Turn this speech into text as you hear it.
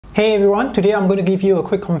Hey everyone, today I'm going to give you a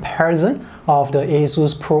quick comparison of the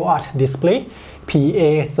Asus ProArt display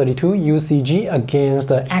PA32UCG against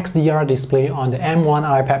the XDR display on the M1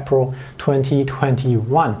 iPad Pro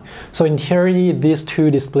 2021. So in theory, these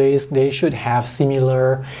two displays, they should have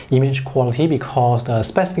similar image quality because the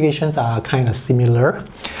specifications are kind of similar.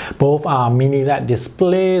 Both are mini LED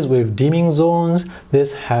displays with dimming zones.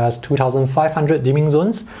 This has 2500 dimming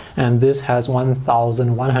zones and this has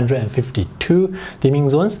 1152 dimming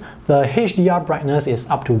zones. The HDR brightness is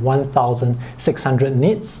up to 1600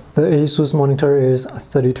 nits. The Asus monitor is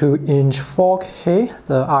 32-inch 4K.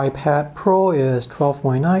 The iPad Pro is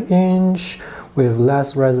 12.9 inch with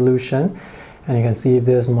less resolution. And you can see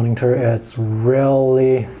this monitor is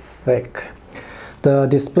really thick. The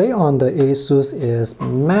display on the Asus is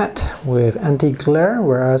matte with anti-glare,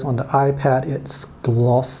 whereas on the iPad it's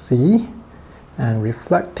glossy and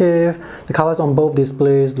reflective. The colors on both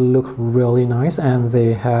displays look really nice and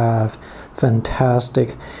they have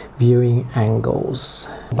fantastic viewing angles.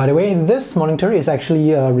 By the way, this monitor is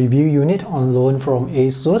actually a review unit on loan from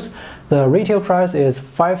Asus. The retail price is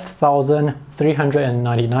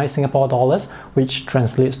 5,399 Singapore dollars, which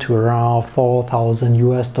translates to around 4,000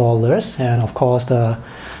 US dollars. And of course, the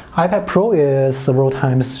iPad Pro is several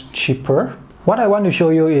times cheaper. What I want to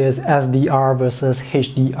show you is SDR versus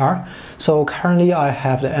HDR. So currently I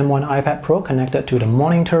have the M1 iPad Pro connected to the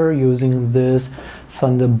monitor using this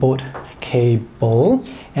Thunderbolt cable,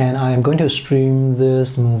 and I am going to stream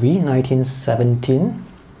this movie 1917.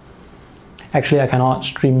 Actually, I cannot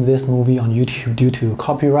stream this movie on YouTube due to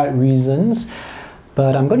copyright reasons,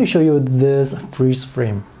 but I'm going to show you this freeze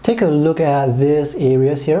frame. Take a look at these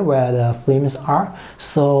areas here where the flames are.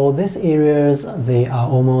 So these areas, they are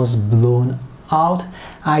almost blown out.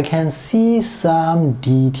 I can see some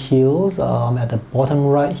details at the bottom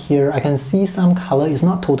right here. I can see some color. It's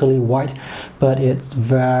not totally white, but it's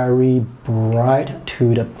very bright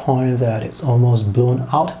to the point that it's almost blown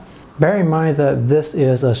out. Bear in mind that this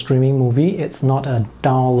is a streaming movie. It's not a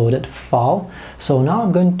downloaded file. So now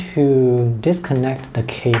I'm going to disconnect the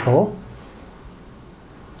cable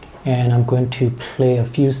and I'm going to play a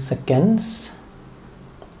few seconds.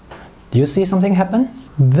 Do you see something happen?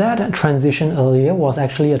 That transition earlier was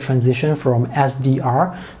actually a transition from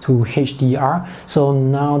SDR to HDR. So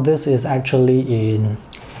now this is actually in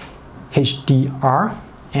HDR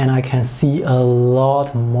and I can see a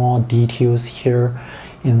lot more details here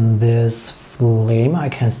in this flame. I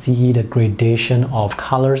can see the gradation of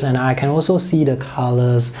colors and I can also see the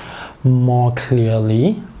colors more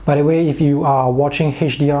clearly. By the way, if you are watching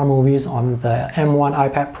HDR movies on the M1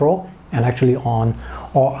 iPad Pro and actually on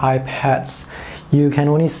all iPads, you can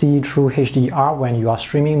only see through HDR when you are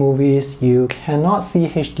streaming movies. You cannot see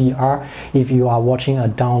HDR if you are watching a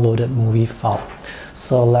downloaded movie file.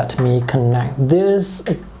 So let me connect this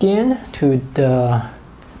again to the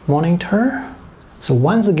monitor. So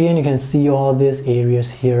once again, you can see all these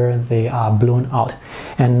areas here, they are blown out.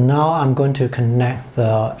 And now I'm going to connect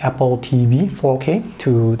the Apple TV 4K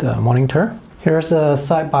to the monitor. Here's a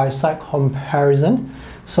side-by-side comparison.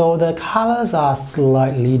 So the colors are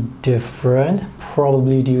slightly different,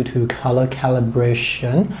 probably due to color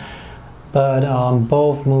calibration. But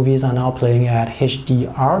both movies are now playing at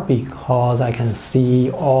HDR because I can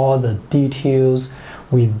see all the details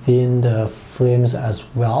within the flames as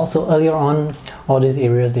well. So earlier on, all these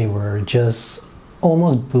areas, they were just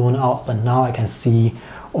almost blown out, but now I can see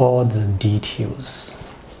all the details.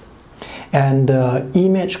 And the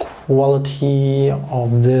image quality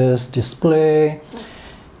of this display,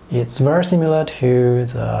 it's very similar to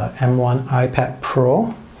the M1 iPad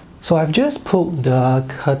Pro. So I've just pulled the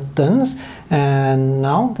curtains and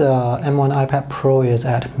now the M1 iPad Pro is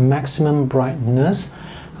at maximum brightness.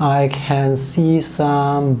 I can see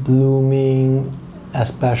some blooming,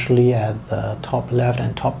 especially at the top left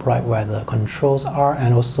and top right where the controls are,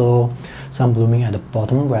 and also some blooming at the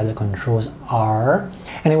bottom where the controls are.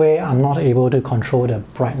 Anyway, I'm not able to control the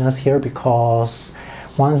brightness here because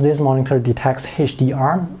once this monitor detects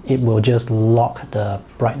HDR, it will just lock the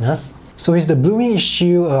brightness. So is the blooming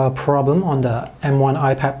issue a problem on the M1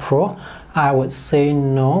 iPad Pro? I would say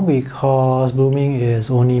no, because blooming is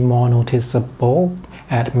only more noticeable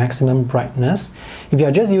at maximum brightness. If you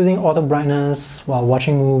are just using auto brightness while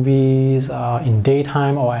watching movies in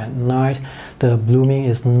daytime or at night, the blooming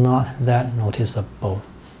is not that noticeable.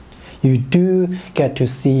 You do get to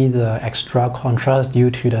see the extra contrast due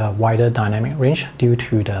to the wider dynamic range due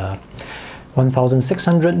to the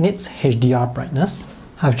 1600 nits HDR brightness.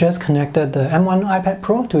 I've just connected the M1 iPad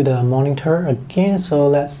Pro to the monitor again, so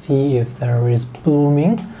let's see if there is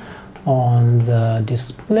blooming. on the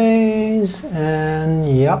displays,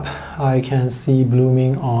 and yep, I can see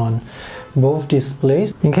blooming on both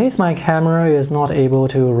displays. In case my camera is not able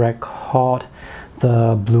to record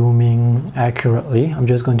the blooming accurately, I'm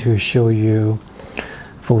just going to show you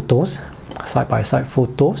photos, side-by-side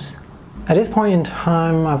photos. At this point in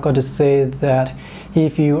time, I've got to say that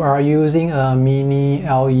if you are using a mini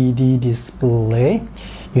LED display,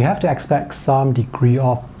 you have to expect some degree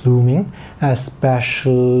of blooming,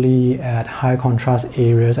 especially at high contrast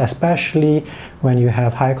areas, especially when you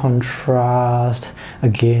have high contrast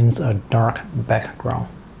against a dark background.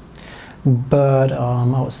 But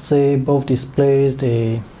I would say both displays,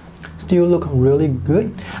 they still look really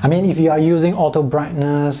good. I mean, if you are using auto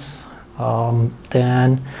brightness,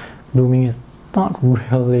 then blooming is not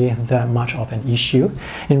really that much of an issue.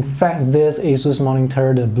 In fact, this Asus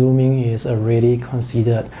monitor, the blooming is already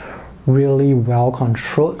considered really well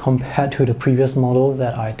controlled compared to the previous model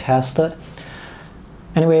that I tested.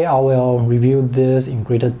 Anyway, I will review this in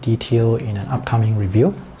greater detail in an upcoming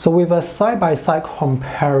review. So with a side-by-side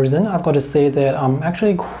comparison, I've got to say that I'm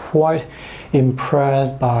actually quite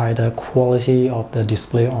impressed by the quality of the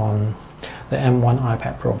display on the M1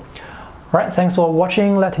 iPad Pro. Alright, thanks for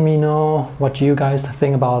watching. Let me know what you guys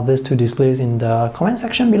think about these two displays in the comment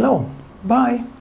section below. Bye!